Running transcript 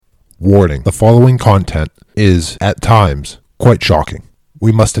Warning: the following content is, at times, quite shocking.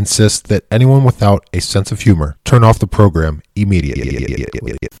 We must insist that anyone without a sense of humor turn off the program immediately.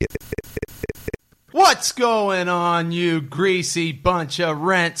 What's going on, you greasy bunch of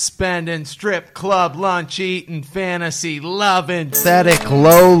rent-spending, strip club, lunch-eating, fantasy-loving, pathetic,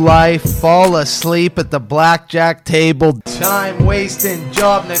 low-life, fall asleep at the blackjack table, time-wasting,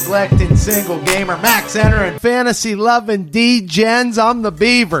 job-neglecting, single gamer, max-entering, fantasy-loving D-gens? I'm the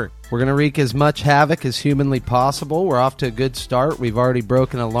Beaver. We're going to wreak as much havoc as humanly possible. We're off to a good start. We've already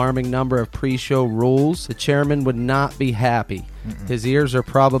broken an alarming number of pre-show rules. The chairman would not be happy. His ears are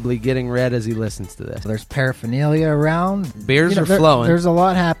probably getting red as he listens to this. There's paraphernalia around. Beers are flowing. There's a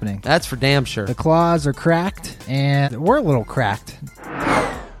lot happening. That's for damn sure. The claws are cracked, and we're a little cracked.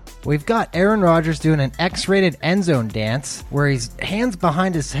 We've got Aaron Rodgers doing an X-rated end zone dance where he's hands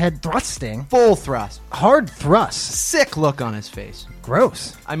behind his head thrusting. Full thrust. Hard thrust. Sick look on his face.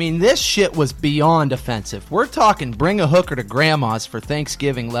 Gross. I mean, this shit was beyond offensive. We're talking bring a hooker to grandma's for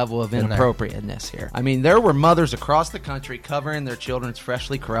Thanksgiving level of inappropriateness here. I mean, there were mothers across the country covering their children's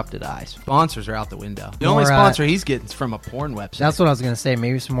freshly corrupted eyes. Sponsors are out the window. The only sponsor he's getting is from a porn website. That's what I was going to say.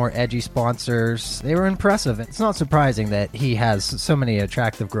 Maybe some more edgy sponsors. They were impressive. It's not surprising that he has so many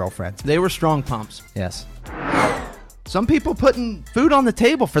attractive girlfriends. They were strong pumps. Yes. Some people putting food on the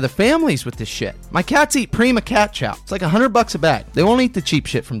table for their families with this shit. My cats eat Prima cat chow. It's like $100 a bag. They won't eat the cheap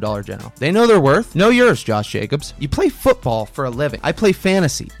shit from Dollar General. They know their worth. Know yours, Josh Jacobs. You play football for a living. I play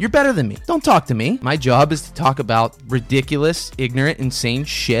fantasy. You're better than me. Don't talk to me. My job is to talk about ridiculous, ignorant, insane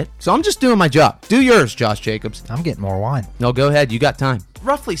shit. So I'm just doing my job. Do yours, Josh Jacobs. I'm getting more wine. No, go ahead. You got time.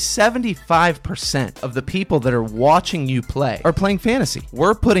 Roughly 75% of the people that are watching you play are playing fantasy.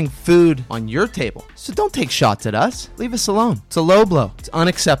 We're putting food on your table. So don't take shots at us. Leave us alone. It's a low blow. It's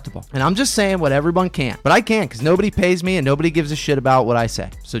unacceptable. And I'm just saying what everyone can. But I can't because nobody pays me and nobody gives a shit about what I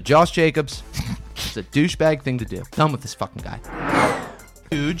say. So Josh Jacobs, it's a douchebag thing to do. Done with this fucking guy.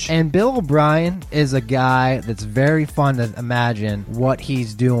 Huge. And Bill O'Brien is a guy that's very fun to imagine what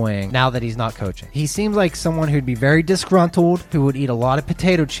he's doing now that he's not coaching. He seems like someone who'd be very disgruntled, who would eat a lot of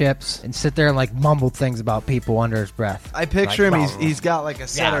potato chips and sit there and like mumble things about people under his breath. I picture him. He's got like a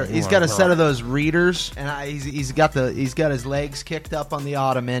set. He's got a set of those readers, and he's got his legs kicked up on the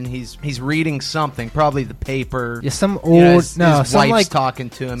ottoman. He's reading something, probably the paper. Yeah, some old his wife's like talking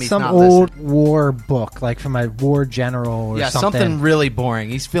to him. He's some not old listening. war book, like from a war general or something. Something really boring.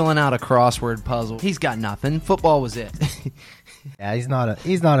 He's filling out a crossword puzzle. He's got nothing. Football was it. Yeah, he's not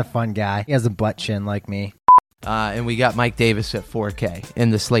a fun guy. He has a butt chin like me. And we got Mike Davis at 4K,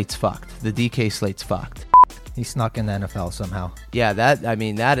 and the slate's fucked. The DK slate's fucked. He snuck in the NFL somehow. Yeah,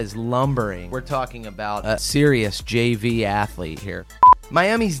 that is lumbering. We're talking about a serious JV athlete here.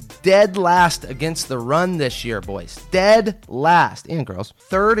 Miami's dead last against the run this year, boys. Dead last. And girls.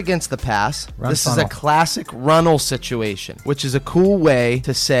 Third against the pass. This is a classic runnel situation, which is a cool way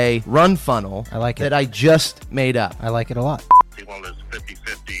to say run funnel. I like it. That I just made up. I like it a lot. One of those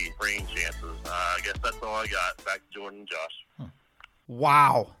 50-50 brain chances. I guess that's all I got. Back to Jordan and Josh.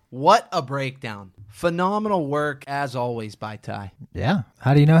 Wow. What a breakdown. Phenomenal work, as always, by Ty. Yeah.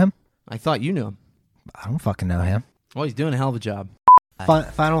 How do you know him? I thought you knew him. I don't fucking know him. Well, he's doing a hell of a job.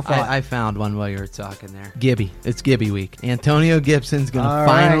 Final thought. I found one while you were talking there. Gibby. It's Gibby week. Antonio Gibson's going to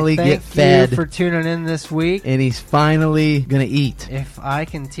finally get fed. Thank you for tuning in this week. And he's finally going to eat. If I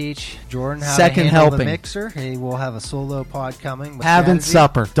can teach Jordan how Second to handle helping. the mixer, he will have a solo pod coming. With Having strategy.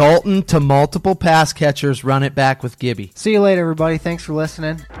 supper. Dalton to multiple pass catchers. Run it back with Gibby. See you later, everybody. Thanks for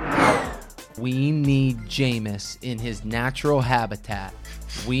listening. We need Jameis in his natural habitat.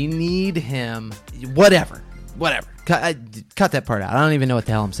 We need him. Whatever. Cut that part out. I don't even know what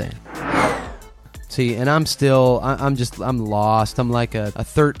the hell I'm saying. See, and I'm lost. I'm like a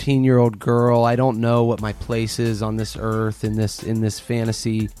 13-year-old girl. I don't know what my place is on this earth, in this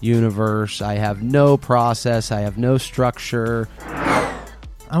fantasy universe. I have no process. I have no structure. I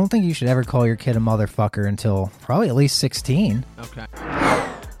don't think you should ever call your kid a motherfucker until probably at least 16. Okay.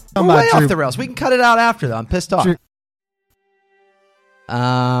 We're way off the rails. We can cut it out after, though. I'm pissed off.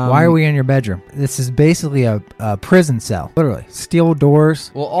 Why are we in your bedroom? This is basically a prison cell. Literally. Steel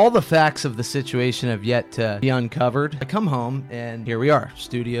doors. Well, all the facts of the situation have yet to be uncovered. I come home, and here we are.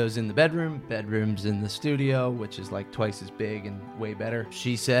 Studio's in the bedroom. Bedroom's in the studio, which is like twice as big and way better.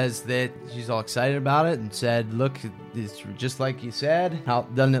 She says that she's all excited about it and said, look, It's just like you said. How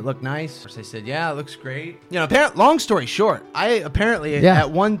doesn't it look nice? I said, yeah, it looks great. Long story short, I apparently at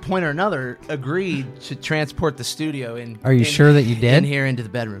one point or another agreed to transport the studio in. Are you sure that you did? In here into the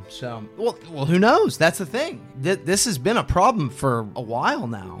bedroom. So, well, who knows? That's the thing. This has been a problem for a while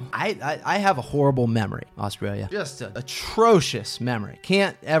now. I have a horrible memory, Australia. Just an atrocious memory.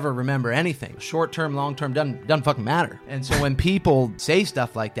 Can't ever remember anything. Short term, long term, doesn't fucking matter. And so when people say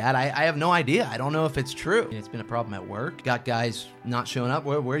stuff like that, I have no idea. I don't know if it's true. It's been a problem at work. Got guys not showing up.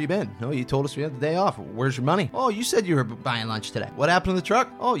 Where you been? No, you told us we had the day off. Where's your money? Oh, you said you were buying lunch today. What happened to the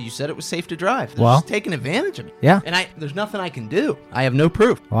truck? Oh, you said it was safe to drive. They're just taking advantage of me. Yeah. And there's nothing I can do. I have no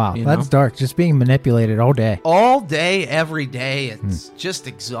proof. Wow, that's dark. Just being manipulated all day. All day, every day. It's just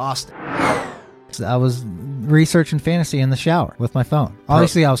exhausting. I was researching fantasy in the shower with my phone.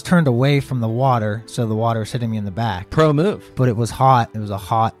 Obviously, I was turned away from the water, so the water was hitting me in the back. Pro move. But it was hot. It was a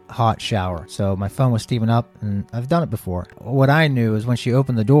hot shower. So my phone was steaming up, and I've done it before. What I knew is when she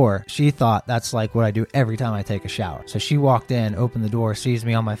opened the door, she thought that's like what I do every time I take a shower. So she walked in, opened the door, sees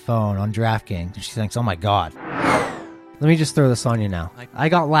me on my phone on DraftKings, and she thinks, oh my God. Let me just throw this on you now. I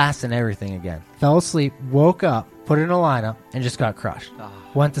got last in everything again. Fell asleep, woke up, put in a lineup, and just got crushed.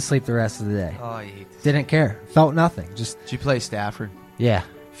 Went to sleep the rest of the day. Oh, I hate this. Didn't care. Felt nothing. Just Did you play Stafford? Yeah.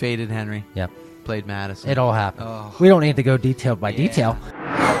 Faded Henry? Yep. Played Madison? It all happened. Oh. We don't need to go detail by detail.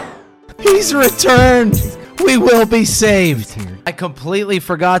 He's returned. We will be saved. I completely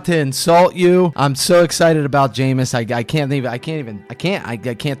forgot to insult you. I'm so excited about Jameis. I can't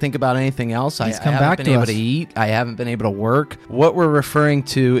think about anything else. I haven't been able to eat. I haven't been able to work. What we're referring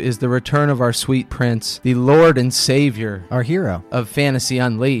to is the return of our sweet prince, the Lord and Savior, our hero of Fantasy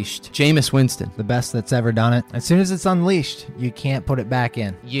Unleashed, Jameis Winston. The best that's ever done it. As soon as it's unleashed, you can't put it back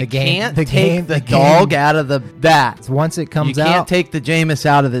in. You can't take the dog out of the bat. Once it comes out, you can't take the Jameis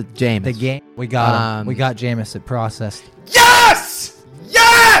out of the Jameis. The game. We got him. We got Jameis at processed. Yes!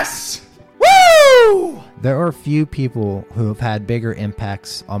 Yes! Woo! There are few people who have had bigger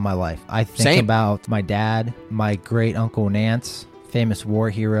impacts on my life. I think about my dad, my great uncle Nance, famous war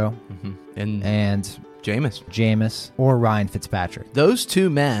hero, and Jameis, or Ryan Fitzpatrick. Those two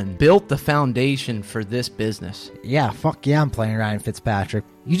men built the foundation for this business. Yeah, fuck yeah, I'm playing Ryan Fitzpatrick.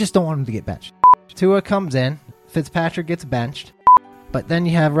 You just don't want him to get benched. Tua comes in, Fitzpatrick gets benched. But then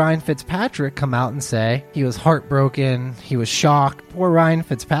you have Ryan Fitzpatrick come out and say he was heartbroken, he was shocked. Poor Ryan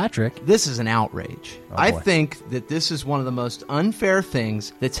Fitzpatrick. This is an outrage. I think that this is one of the most unfair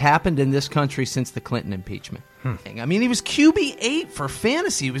things that's happened in this country since the Clinton impeachment. I mean, he was QB8 for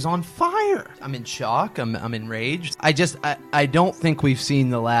fantasy. He was on fire. I'm in shock. I'm enraged. I don't think we've seen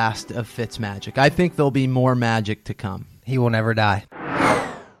the last of Fitzmagic. I think there'll be more magic to come. He will never die.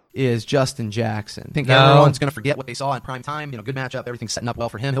 Is Justin Jackson. I think everyone's going to forget what they saw in prime time. Good matchup. Everything's setting up well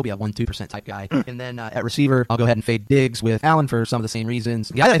for him. He'll be a 1-2% type guy. And then at receiver, I'll go ahead and fade Diggs with Allen for some of the same reasons.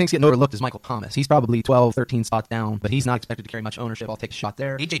 The guy that I think's getting overlooked is Michael Thomas. He's probably 12, 13 spots down, but he's not expected to carry much ownership. I'll take a shot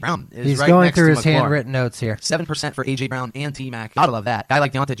there. A.J. Brown is He's right going next through to his McLaurin. handwritten notes here. 7% for A.J. Brown and T-Mac. Gotta love that. Guy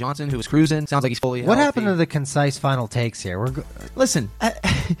like Deontay Johnson, who was cruising. Sounds like he's fully What healthy. happened to the concise final takes here? Listen,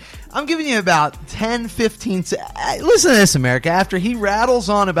 I'm giving you about 10, 15... Listen to this, America. After he rattles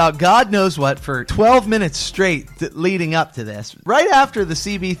on about God knows what for 12 minutes straight leading up to this, right after the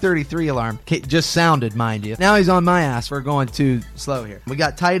CB33 alarm just sounded, mind you. Now he's on my ass. We're going too slow here. We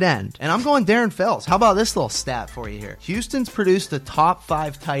got tight end, and I'm going Darren Fells. How about this little stat for you here? Houston's produced a top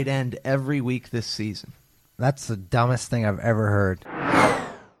 5 tight end every week this season. That's the dumbest thing I've ever heard.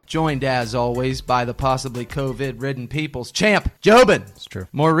 Joined, as always, by the possibly COVID-ridden people's champ, Jobin. It's true.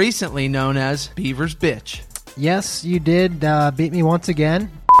 More recently known as Beaver's Bitch. Yes, you did beat me once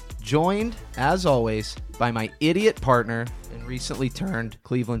again. Joined, as always, by my idiot partner and recently turned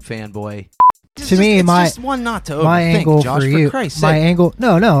Cleveland fanboy. To me, it's just one not to overthink, my angle Josh, for you, Christ's my sake. angle.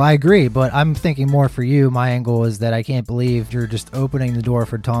 No, I agree, but I'm thinking more for you. My angle is that I can't believe you're just opening the door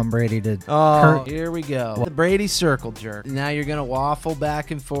for Tom Brady to hurt. Here we go. The Brady circle jerk. Now you're gonna waffle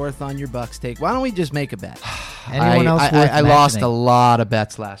back and forth on your Bucks take. Why don't we just make a bet? Anyone else worth I lost mentioning? a lot of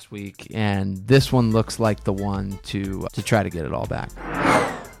bets last week, and this one looks like the one to try to get it all back.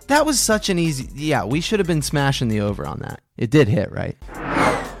 That was such an easy... Yeah, we should have been smashing the over on that. It did hit, right?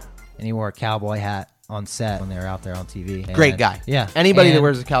 And he wore a cowboy hat on set when they were out there on TV. And great guy. Yeah. Anybody that And-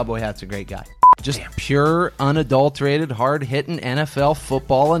 wears a cowboy hat's a great guy. Just pure, unadulterated, hard-hitting NFL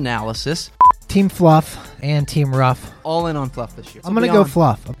football analysis. Team Fluff and Team Rough. All in on Fluff this year. I'm going to go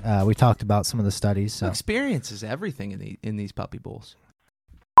Fluff. We talked about some of the studies. So. Experience is everything in these puppy bulls.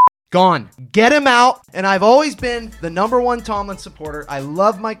 Gone. Get him out. And I've always been the #1 Tomlin supporter. I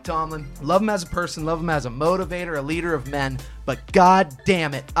love Mike Tomlin. Love him as a person. Love him as a motivator, a leader of men. But god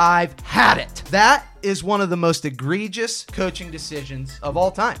damn it, I've had it. That is one of the most egregious coaching decisions of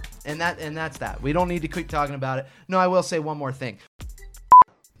all time. And that's that. We don't need to keep talking about it. No, I will say one more thing.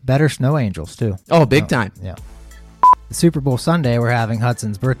 Better Snow Angels, too. Oh, big time. Yeah. The Super Bowl Sunday, we're having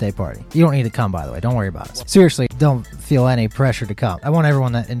Hudson's birthday party. You don't need to come, by the way. Don't worry about it. Seriously, don't feel any pressure to come. I want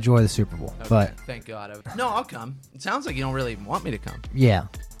everyone to enjoy the Super Bowl. Okay, but thank God. No, I'll come. It sounds like you don't really want me to come. yeah.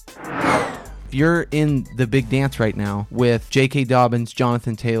 You're in the big dance right now with J.K. Dobbins,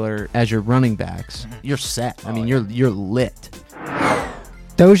 Jonathan Taylor as your running backs. You're set. I mean, you're lit.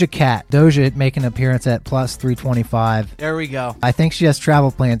 Doja Cat. Doja making an appearance at plus 325. There we go. I think she has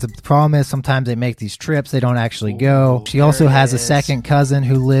travel plans. The problem is sometimes they make these trips. They don't actually go. She also there it has a is. second cousin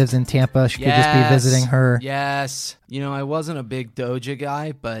who lives in Tampa. She could just be visiting her. Yes. You know, I wasn't a big Doja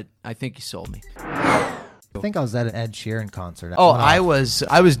guy, but I think you sold me. I think I was at an Ed Sheeran concert. Oh, I was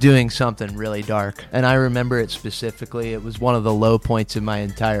doing something really dark, and I remember it specifically. It was one of the low points in my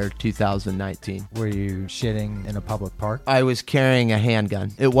entire 2019. Were you shitting in a public park? I was carrying a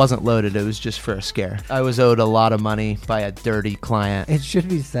handgun. It wasn't loaded. It was just for a scare. I was owed a lot of money by a dirty client. It should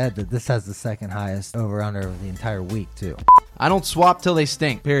be said that this has the second highest over-under of the entire week, too. I don't swap till they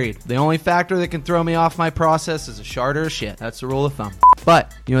stink, period. The only factor that can throw me off my process is a shard or a shit. That's the rule of thumb.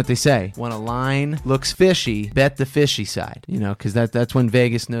 But, you know what they say? When a line looks fishy, bet the fishy side. You know, because that's when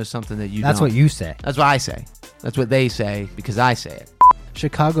Vegas knows something that you That's don't. what you say. That's what I say. That's what they say because I say it.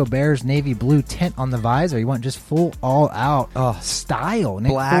 Chicago Bears navy blue tint on the visor. You want just full all-out style.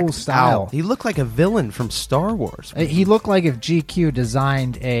 Nick Foles style. He looked like a villain from Star Wars. He looked like if GQ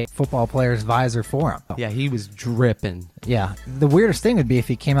designed a football player's visor for him. Yeah, he was dripping. Yeah. The weirdest thing would be if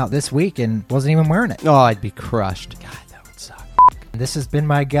he came out this week and wasn't even wearing it. Oh, I'd be crushed. God, that would suck. This has been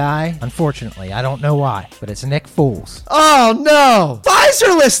my guy. Unfortunately, I don't know why, but it's Nick Foles. Oh, no.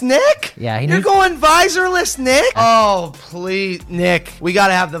 Visorless, Nick? Yeah, he You're needs- going visorless, Nick? Oh, please. Nick, we got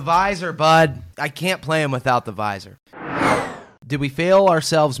to have the visor, bud. I can't play him without the visor. Did we fail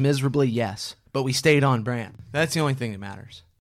ourselves miserably? Yes. But we stayed on brand. That's the only thing that matters.